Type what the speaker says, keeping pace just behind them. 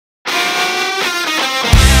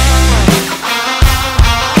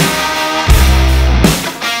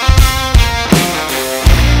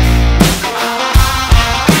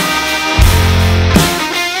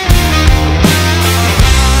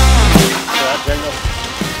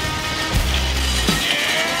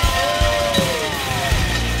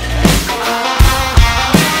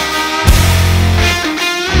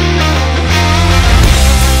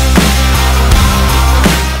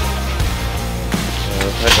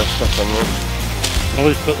this stuff in there.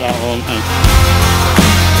 Always put that on.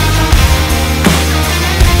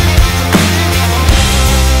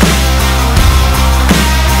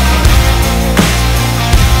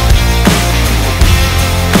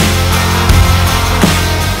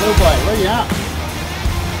 Oh boy, where you at?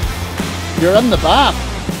 You're in the bath.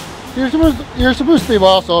 You're supposed to be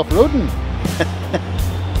boss off-roading.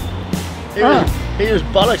 He was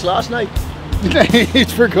bollocks last night.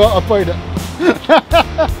 He's forgot about it.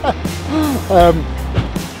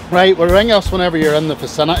 Right, well ring us whenever you're in the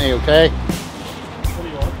vicinity, okay? What do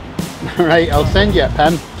you want? Right, I'll send you a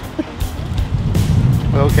pin.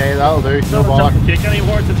 Okay, that'll do. No bother. Cake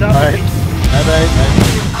anymore to tell Right. Bye.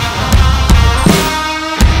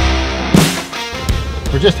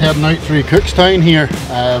 We're just heading out through Cookstown here.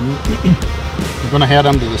 We're going to head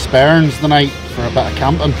into the Sperrins tonight for a bit of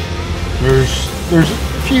camping. There's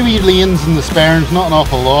a few wee lanes in the Sperrins, not an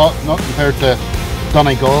awful lot, not compared to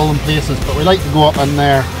Donegal and places, but we like to go up in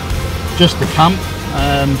there just to camp,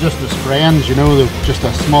 just as friends, you know, just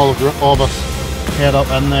a small group of us head up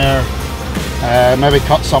in there, maybe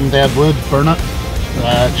cut some dead wood, burn it.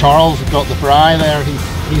 Charles has got the Braai there,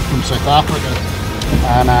 he's from South Africa,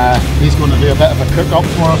 and he's going to do a bit of a cook up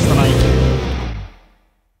for us tonight.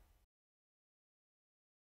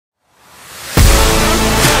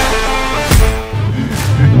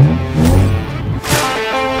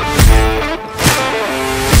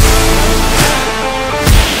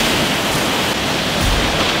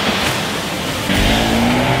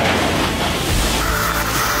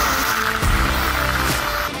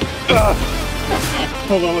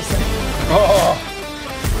 Hold on a second. Oh,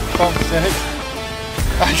 fuck's sake.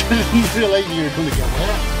 I didn't realise you were going to get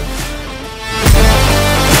wet.